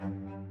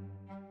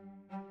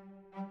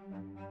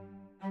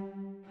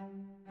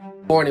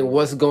Morning,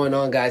 what's going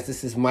on, guys?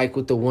 This is Mike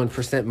with the 1%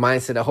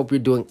 Mindset. I hope you're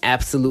doing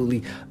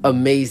absolutely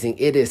amazing.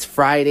 It is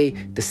Friday,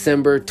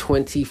 December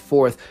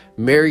 24th.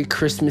 Merry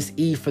Christmas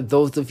Eve for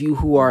those of you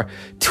who are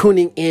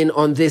tuning in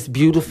on this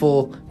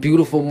beautiful,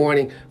 beautiful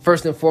morning.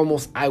 First and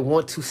foremost, I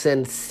want to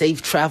send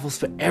safe travels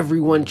for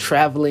everyone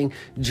traveling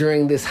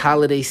during this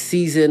holiday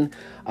season.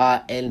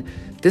 And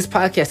this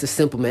podcast is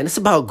simple, man. It's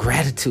about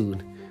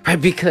gratitude. Right?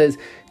 Because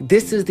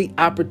this is the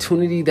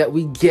opportunity that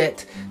we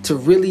get to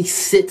really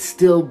sit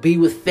still, be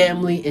with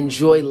family,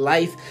 enjoy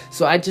life.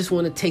 So I just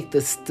want to take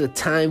the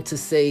time to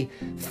say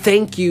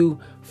thank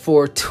you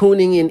for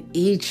tuning in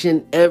each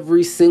and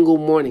every single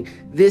morning.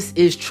 This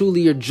is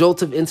truly your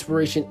jolt of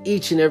inspiration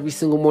each and every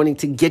single morning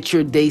to get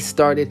your day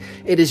started.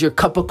 It is your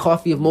cup of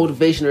coffee of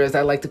motivation, or as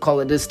I like to call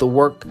it, it's the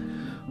work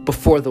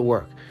before the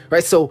work.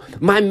 Right? So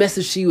my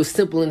message to you is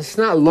simple, and it's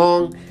not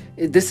long.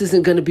 This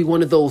isn't going to be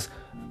one of those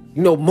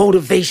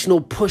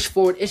motivational push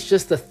forward. It's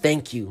just a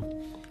thank you,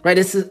 right?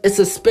 It's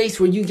a space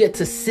where you get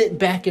to sit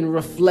back and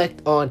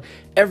reflect on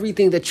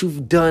everything that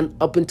you've done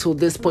up until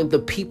this point, the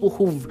people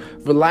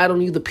who've relied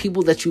on you, the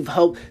people that you've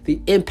helped, the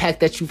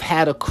impact that you've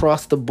had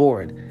across the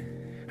board.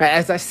 Right?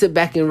 As I sit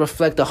back and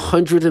reflect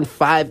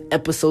 105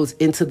 episodes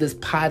into this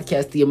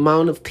podcast, the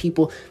amount of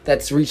people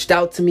that's reached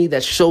out to me,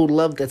 that showed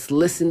love, that's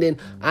listened in,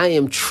 I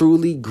am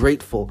truly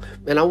grateful.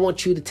 And I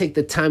want you to take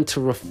the time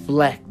to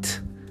reflect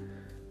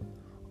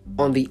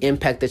on the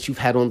impact that you've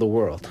had on the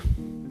world.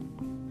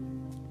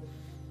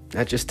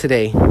 Not just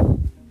today,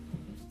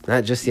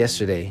 not just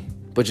yesterday,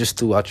 but just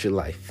throughout your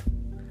life.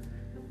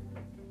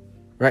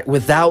 Right?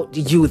 Without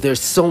you,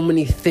 there's so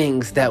many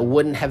things that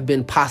wouldn't have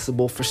been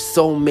possible for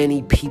so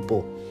many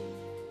people.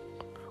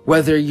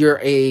 Whether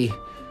you're a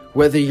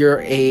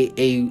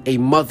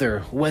mother,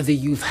 whether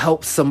you've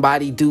helped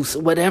somebody do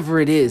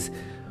whatever it is,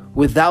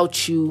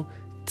 without you,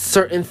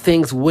 certain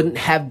things wouldn't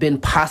have been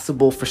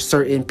possible for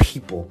certain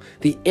people.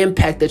 The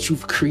impact that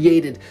you've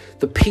created,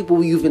 the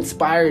people you've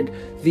inspired,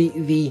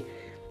 the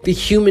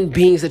human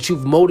beings that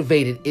you've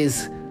motivated,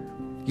 is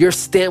your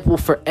stamp will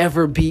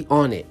forever be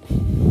on it.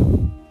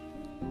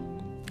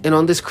 And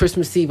on this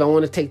Christmas Eve, I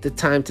want to take the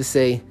time to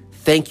say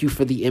thank you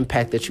for the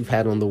impact that you've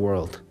had on the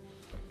world.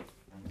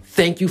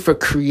 Thank you for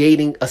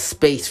creating a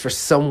space for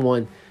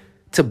someone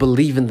to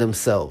believe in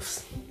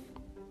themselves.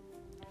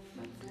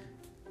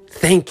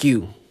 Thank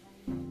you.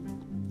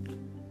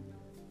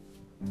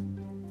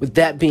 With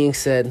that being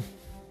said,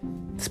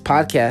 this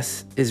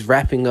podcast is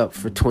wrapping up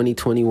for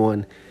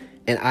 2021,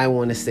 and I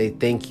want to say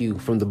thank you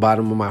from the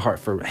bottom of my heart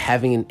for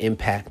having an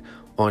impact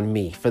on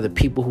me, for the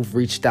people who've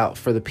reached out,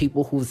 for the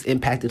people who's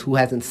impacted, who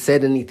hasn't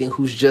said anything,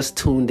 who's just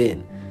tuned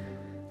in.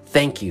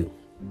 Thank you.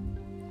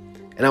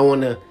 And I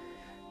want to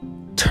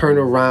turn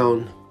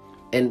around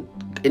and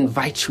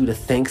invite you to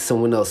thank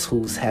someone else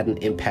who's had an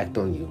impact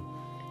on you.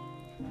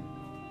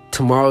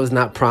 Tomorrow is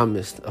not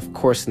promised. Of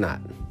course not.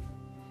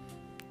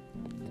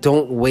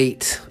 Don't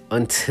wait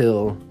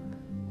until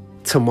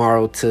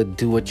tomorrow to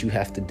do what you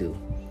have to do.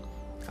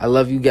 I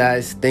love you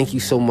guys. Thank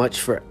you so much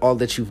for all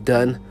that you've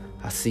done.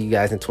 I'll see you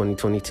guys in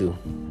 2022.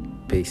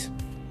 Peace.